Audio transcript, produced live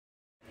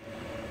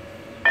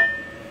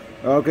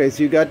Okay,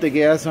 so you got the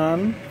gas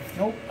on?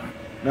 Nope.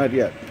 Not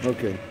yet.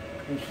 Okay.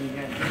 What you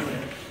got to do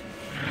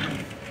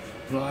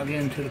is log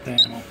into the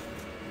panel.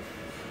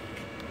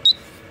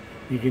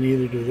 You can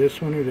either do this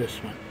one or this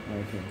one.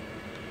 Okay.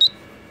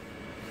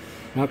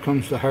 Now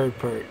comes the hard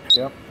part.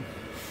 Yep.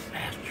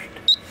 Bastard.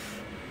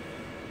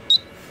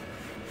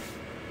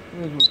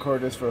 We'll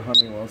record this for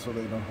Honeywell so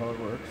they know how it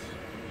works.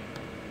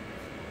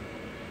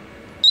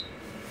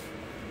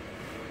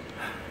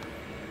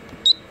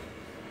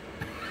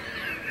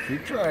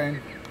 Keep trying.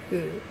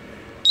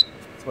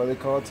 That's why they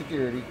call it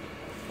security.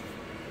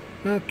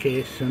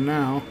 Okay, so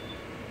now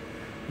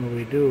what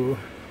we do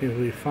is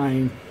we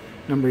find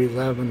number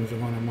 11 is the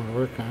one I'm going to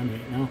work on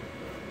right now.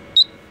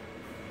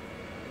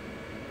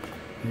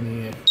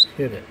 And you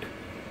hit it.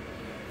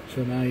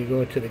 So now you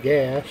go to the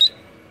gas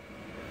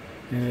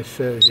and it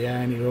says yeah,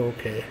 and you go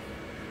okay.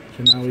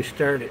 So now we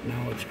start it.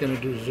 Now it's going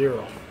to do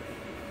 0.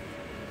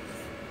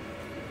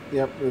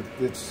 Yep,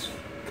 it's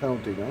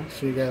counting, huh?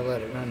 So you got to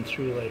let it run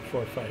through like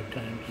 4 or 5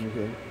 times.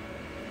 Okay.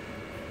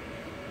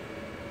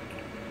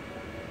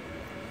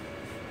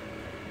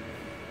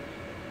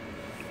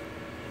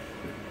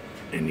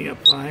 And you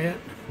apply it,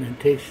 and it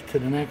takes you to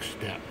the next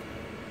step.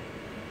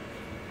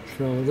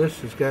 So this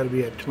has got to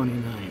be at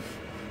 29.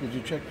 Did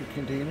you check the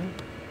container?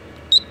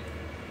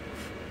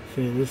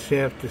 See, this you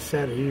have to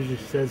set. It usually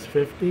says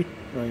 50.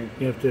 Right.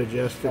 You have to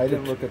adjust it. I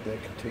didn't look at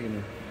that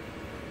container.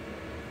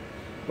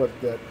 But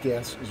that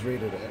gas is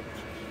rated at.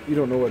 You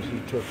don't know what he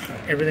took.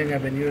 Everything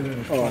I've been using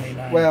is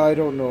 29. Well, I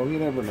don't know. You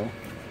never know.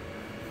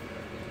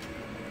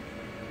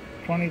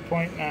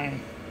 20.9.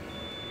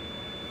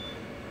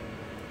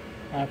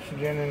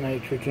 Oxygen and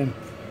nitrogen.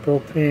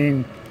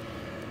 Propane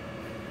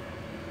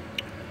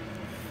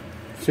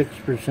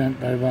 6%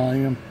 by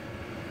volume.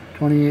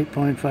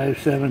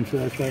 28.57, so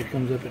that's why it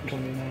comes up at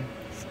 29.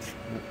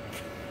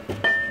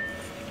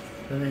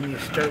 And then you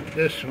start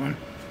this one.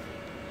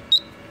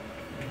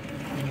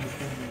 And you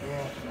turn the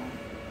gas on.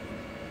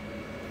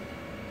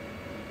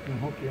 I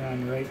hope you're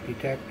on the right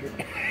detector.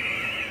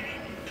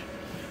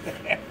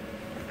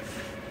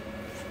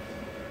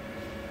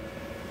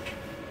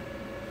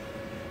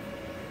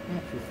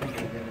 If you think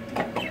I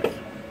gotta do this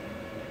one.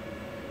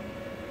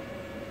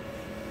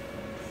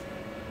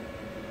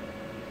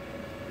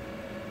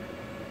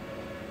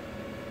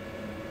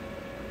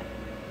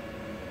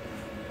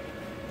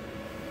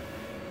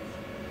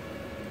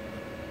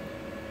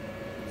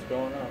 It's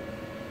going up.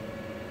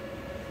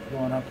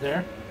 Going up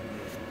there?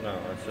 No,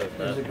 it says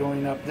Or is that. it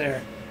going up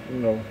there?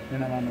 No.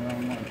 Then I'm on the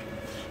wrong one.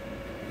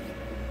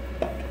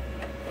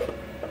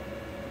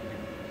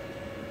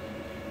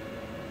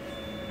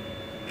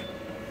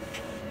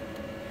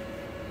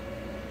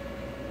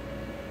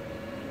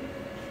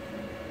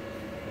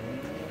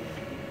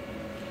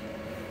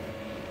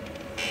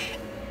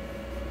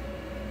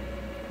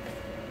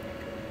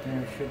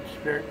 There should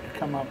start to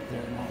come up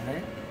there now,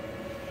 right?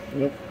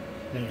 Yep.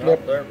 There you go.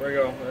 Yep. There we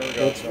go. There we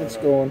go. It's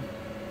going.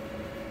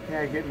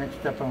 Yeah, I get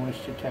mixed up on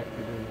which detector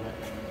to do that.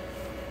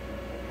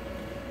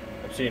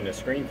 I'm seeing the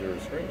screen through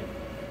the screen.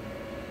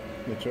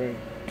 That's right.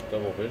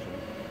 Double vision.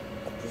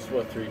 This is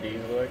what 3D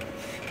is like.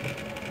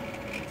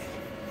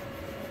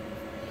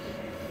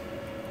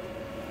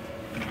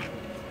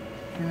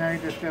 And now you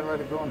just gotta let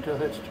it go until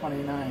it hits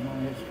 29.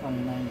 When it hits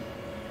 29,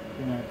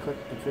 you're gonna click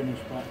the finish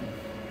button.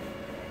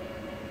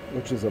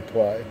 Which is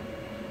apply.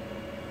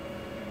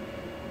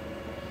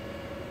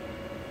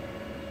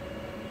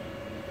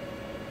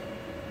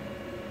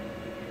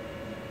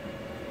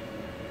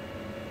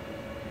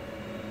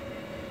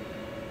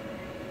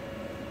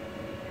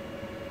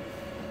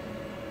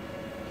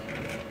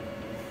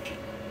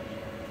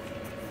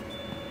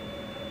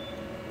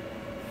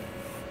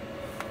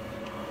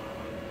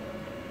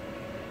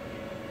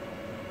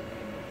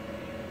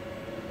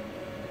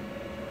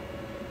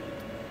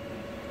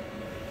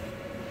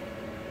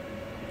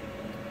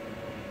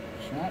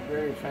 It's not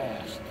very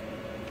fast.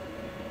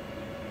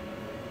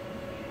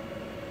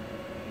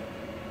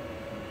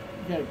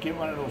 You gotta get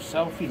one of those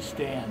selfie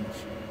stands.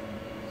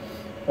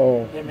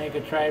 Oh. They make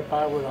a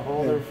tripod with a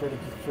holder Yeah.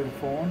 for the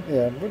phone.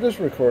 Yeah, we're just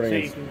recording. So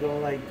it. you can go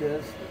like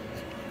this.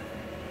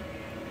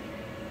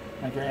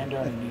 My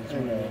granddaughter needs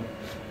one of them.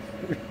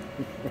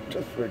 We're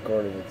just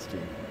recording it,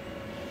 Steve.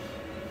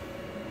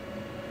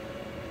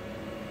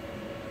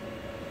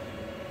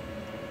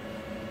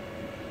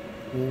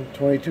 Mm,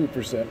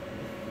 22%.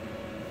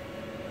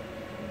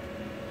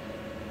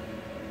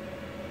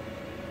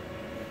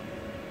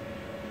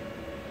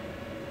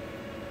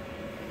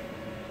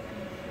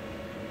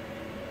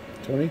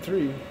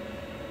 $23.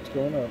 It's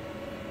going up.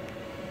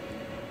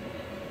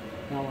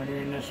 Now when you're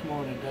in this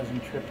mode, it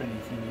doesn't trip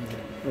anything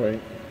either.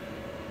 Right.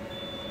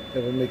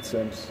 That would make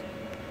sense.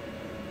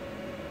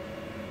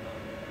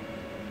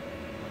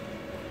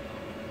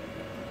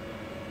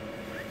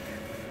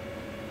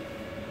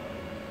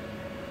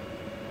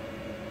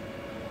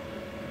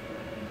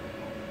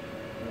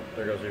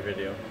 There goes your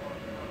video.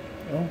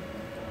 Oh,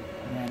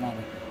 Ran out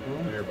of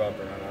room. You're about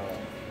to run out.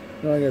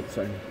 no, I got the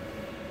sign.